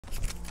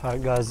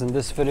Alright guys, in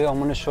this video I'm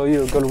going to show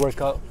you a good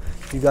workout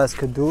you guys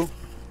could do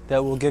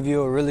that will give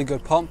you a really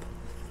good pump.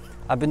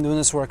 I've been doing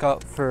this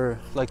workout for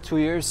like 2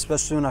 years,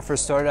 especially when I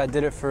first started. I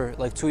did it for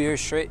like 2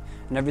 years straight,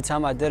 and every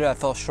time I did it I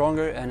felt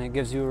stronger and it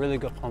gives you a really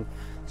good pump.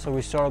 So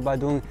we started by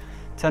doing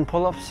 10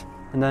 pull-ups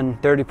and then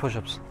 30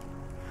 push-ups.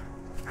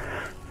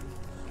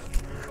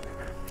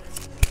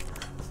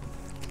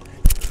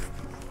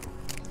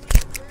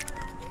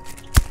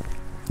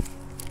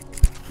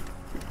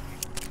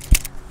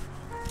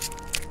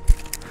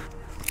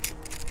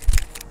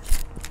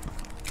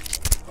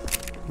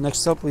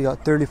 Next up, we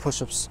got 30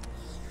 push-ups.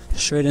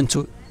 Straight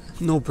into it,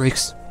 no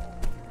breaks.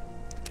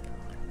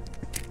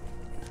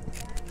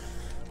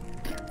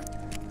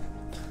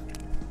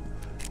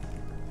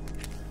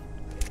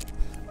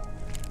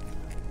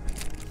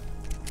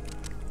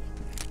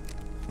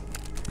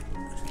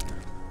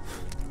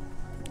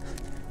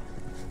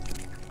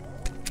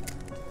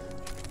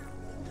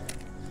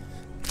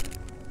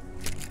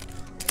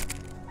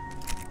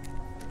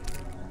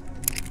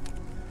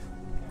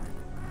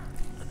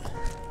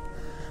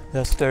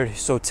 That's 30,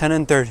 so 10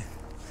 and 30.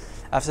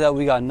 After that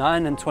we got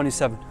 9 and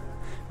 27.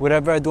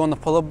 Whatever I do on the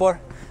pull-up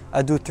bar,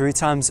 I do 3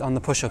 times on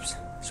the push-ups.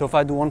 So if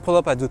I do 1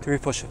 pull-up, I do 3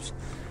 push-ups.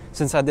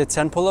 Since I did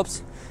 10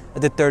 pull-ups, I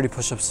did 30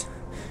 push-ups.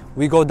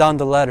 We go down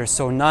the ladder,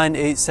 so 9,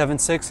 8, 7,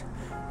 6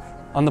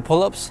 on the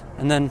pull-ups,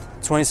 and then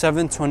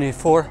 27,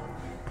 24,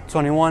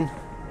 21,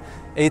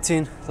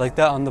 18, like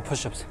that on the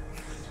push-ups.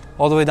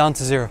 All the way down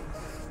to 0.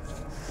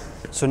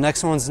 So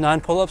next one's 9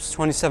 pull-ups,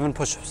 27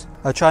 push-ups.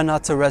 I try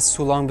not to rest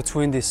too long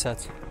between these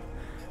sets.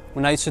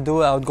 When I used to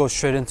do it, I would go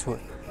straight into it.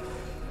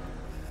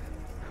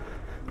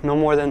 No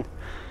more than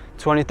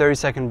 20-30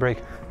 second break.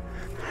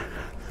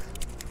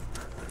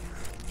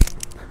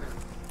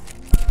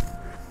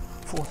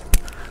 Four,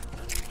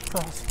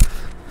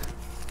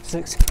 5,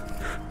 6,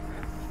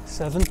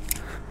 7,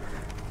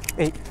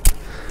 8,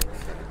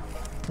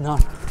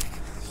 9,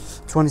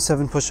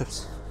 27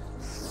 push-ups.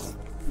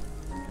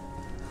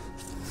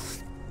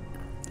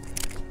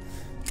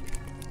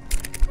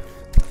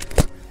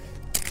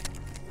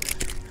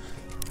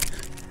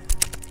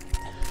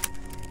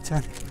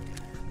 Ten.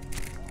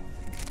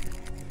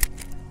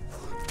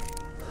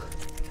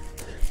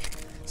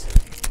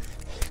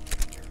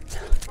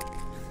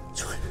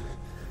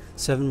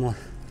 7 more.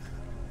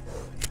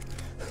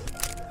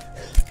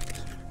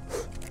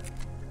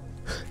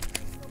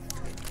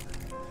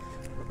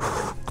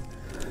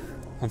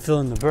 I'm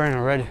feeling the burn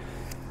already.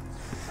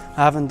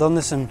 I haven't done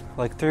this in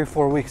like 3 or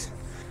 4 weeks,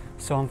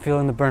 so I'm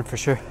feeling the burn for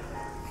sure.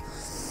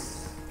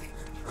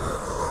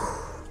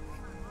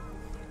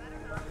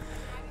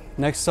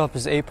 Next up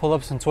is 8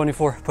 pull-ups and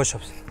 24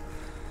 push-ups.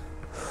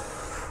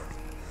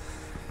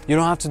 You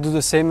don't have to do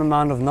the same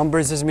amount of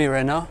numbers as me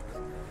right now.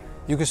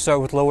 You can start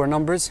with lower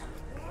numbers,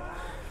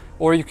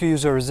 or you can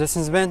use a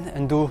resistance band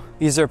and do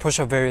easier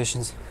push-up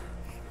variations.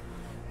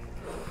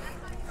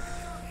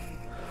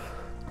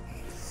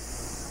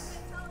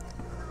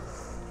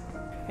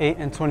 Eight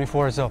and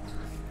 24 is up.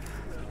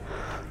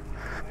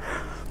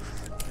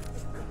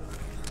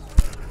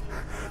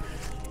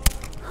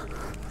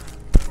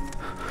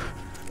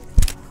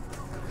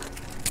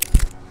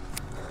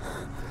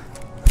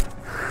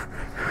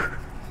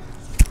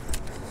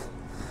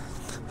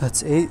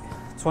 That's 8,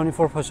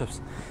 24 push-ups.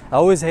 I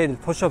always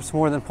hated push-ups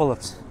more than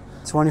pull-ups.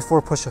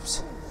 24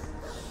 push-ups.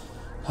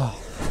 Oh.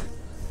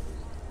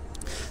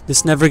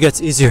 This never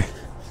gets easier.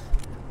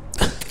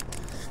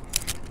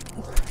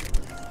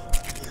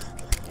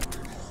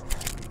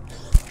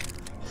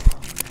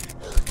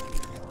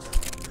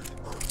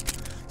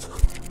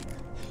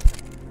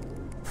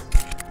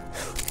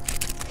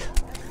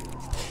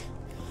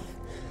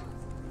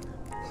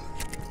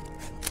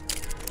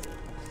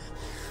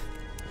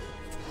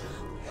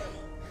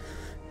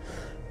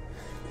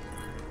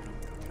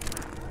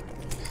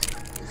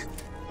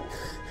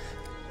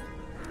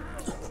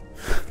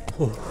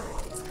 Ooh.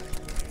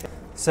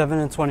 7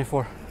 and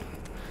 24.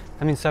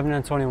 I mean 7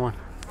 and 21.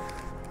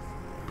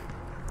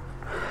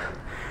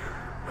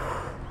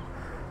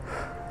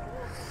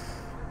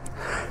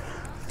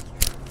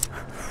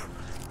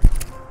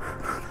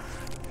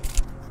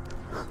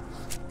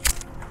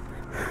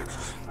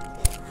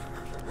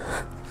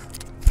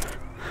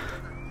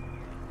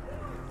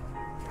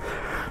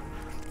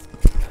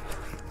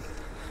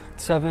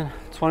 Seven,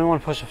 21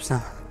 push-ups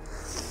now.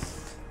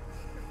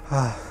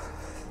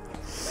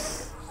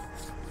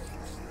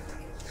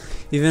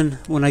 Even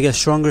when I get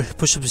stronger,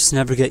 push-ups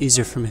never get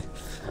easier for me.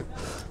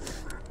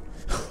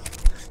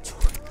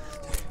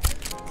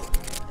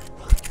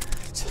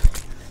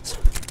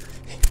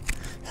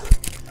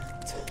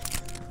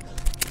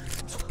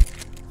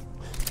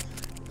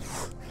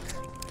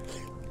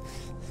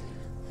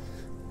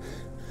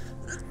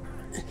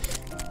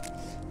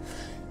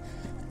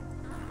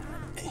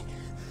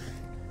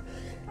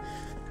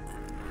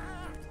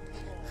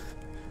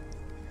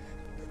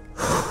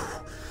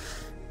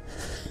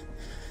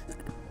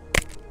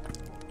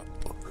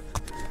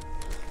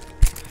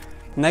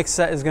 Next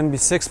set is going to be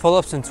 6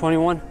 pull-ups and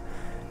 21,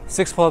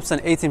 6 pull-ups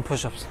and 18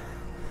 push-ups.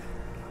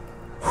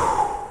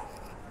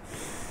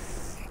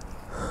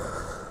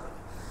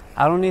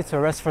 I don't need to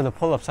rest for the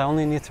pull-ups. I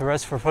only need to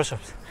rest for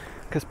push-ups,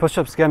 because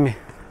push-ups get me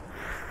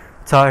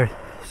tired.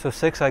 So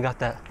 6, I got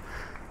that.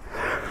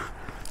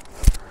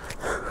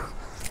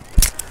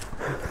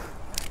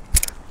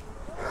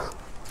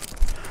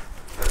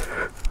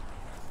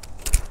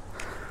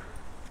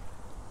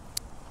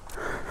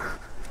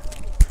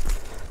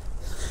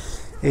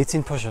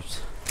 $18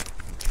 push-ups.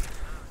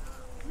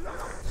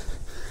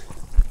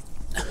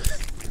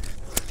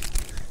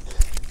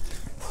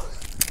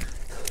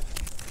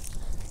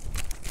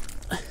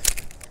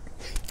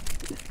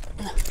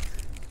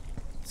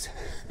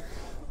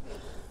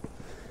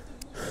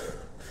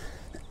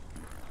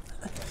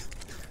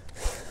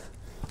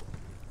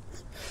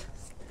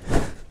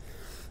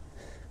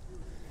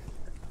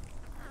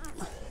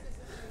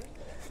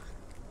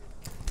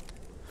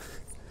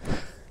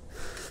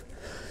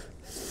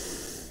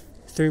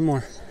 Three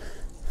more.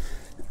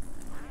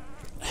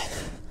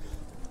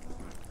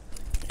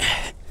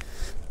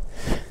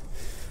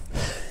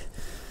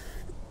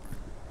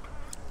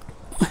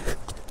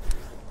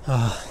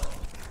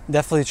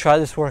 Definitely try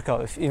this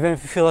workout. Even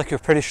if you feel like you're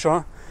pretty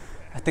strong,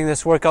 I think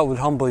this workout would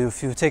humble you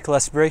if you take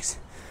less breaks.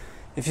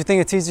 If you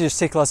think it's easy, just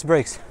take less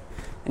breaks,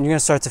 and you're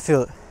gonna start to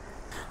feel it.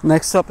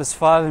 Next up is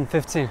 5 and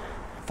 15.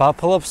 5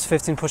 pull-ups,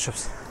 15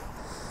 push-ups.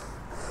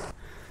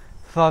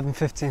 5 and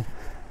 15.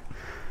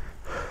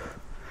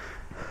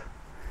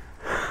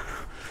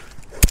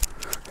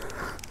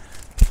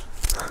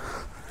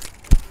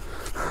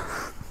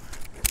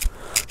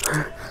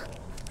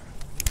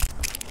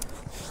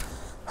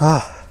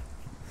 Ah,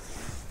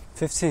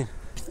 15.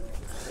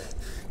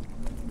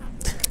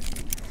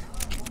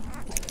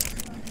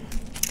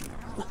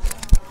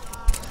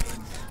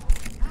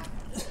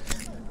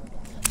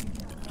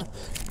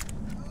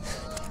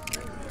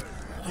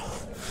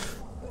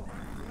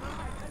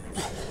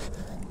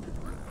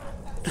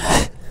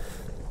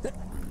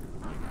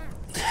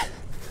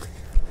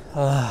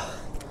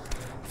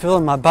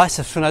 Feeling my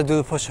biceps when I do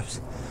the push-ups.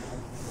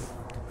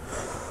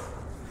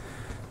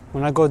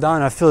 When I go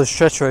down, I feel a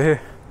stretch right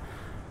here,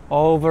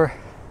 all over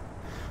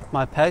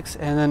my pecs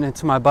and then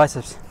into my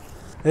biceps.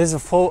 This is a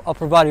full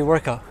upper body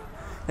workout.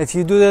 If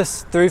you do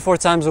this 3-4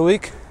 times a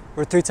week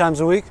or 3 times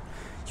a week,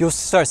 you'll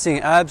start seeing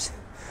abs.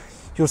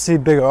 You'll see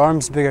bigger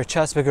arms, bigger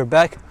chest, bigger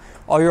back.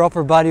 All your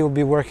upper body will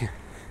be working.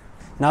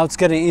 Now it's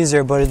getting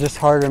easier, but it's just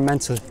harder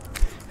mentally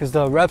because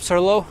the reps are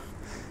low.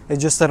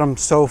 It's just that I'm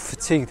so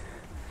fatigued.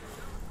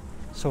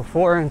 So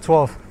 4 and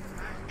 12,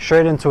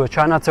 straight into it.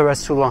 Try not to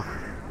rest too long.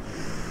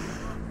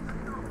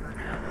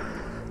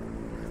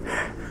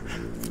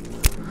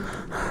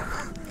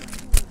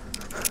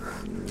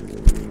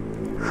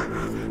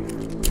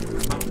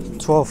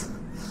 Twelve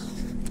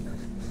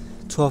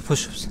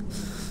push-ups.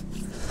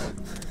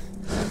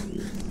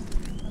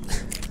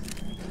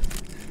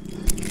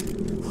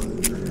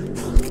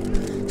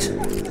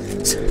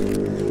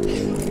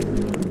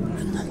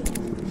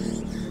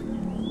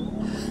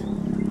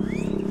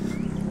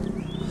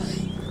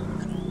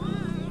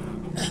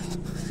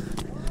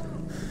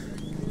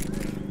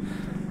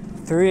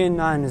 Three and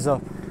 9 is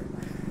up.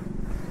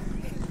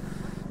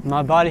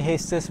 My body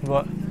hates this,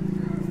 but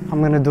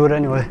I'm gonna do it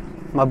anyway.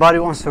 My body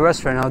wants to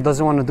rest right now. It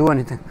doesn't want to do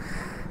anything.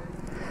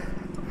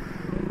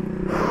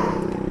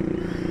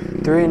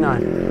 3 and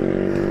 9.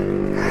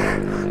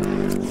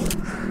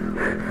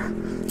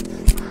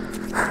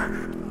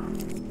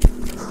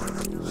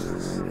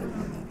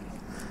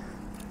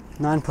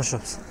 Nine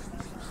push-ups.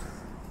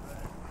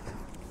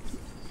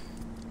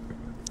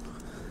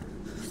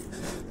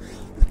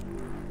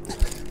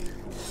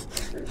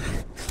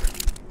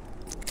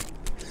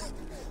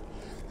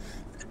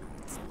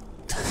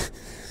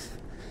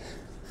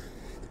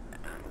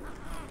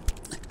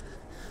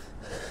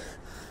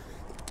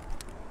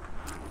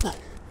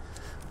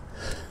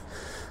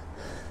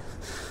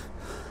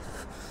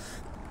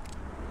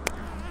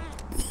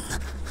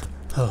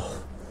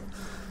 Oh.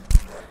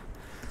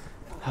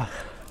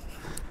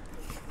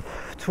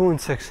 2 and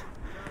 6.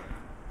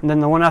 And then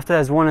the one after that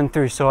is 1 and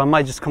 3, so I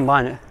might just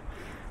combine it.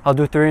 I'll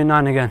do 3 and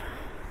 9 again.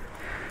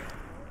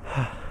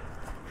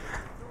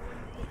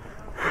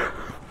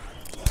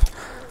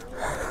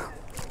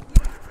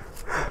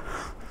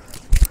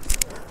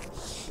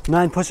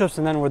 9 push-ups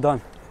and then we're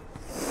done.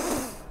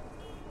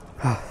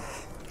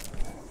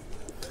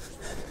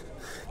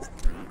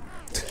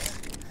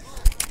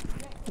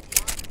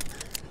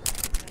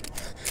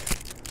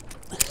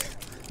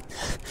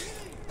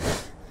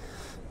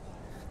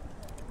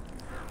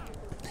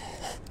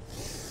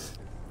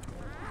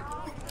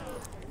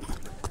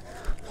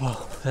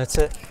 Oh, that's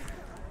it.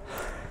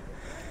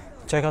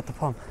 Check out the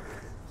pump.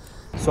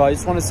 So I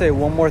just want to say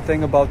one more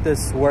thing about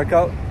this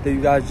workout that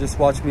you guys just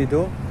watched me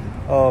do.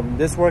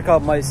 This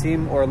workout might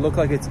seem or look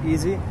like it's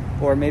easy,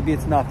 or maybe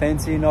it's not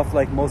fancy enough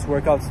like most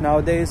workouts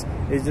nowadays.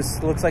 It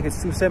just looks like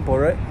it's too simple,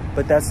 right?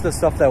 But that's the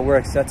stuff that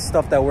works. That's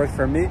stuff that worked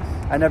for me.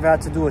 I never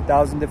had to do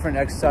 1,000 different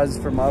exercises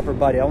for my upper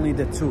body. I only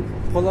did 2,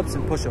 pull-ups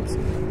and push-ups.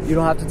 You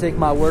don't have to take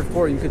my word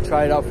for it. You could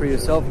try it out for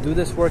yourself. Do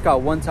this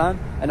workout one time,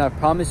 and I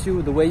promise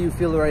you, the way you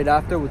feel right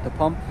after with the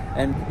pump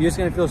and you're just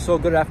gonna feel so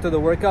good after the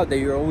workout that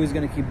you're always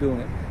gonna keep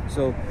doing it.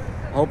 So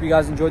I hope you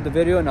guys enjoyed the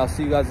video, and I'll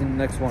see you guys in the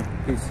next one.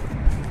 Peace.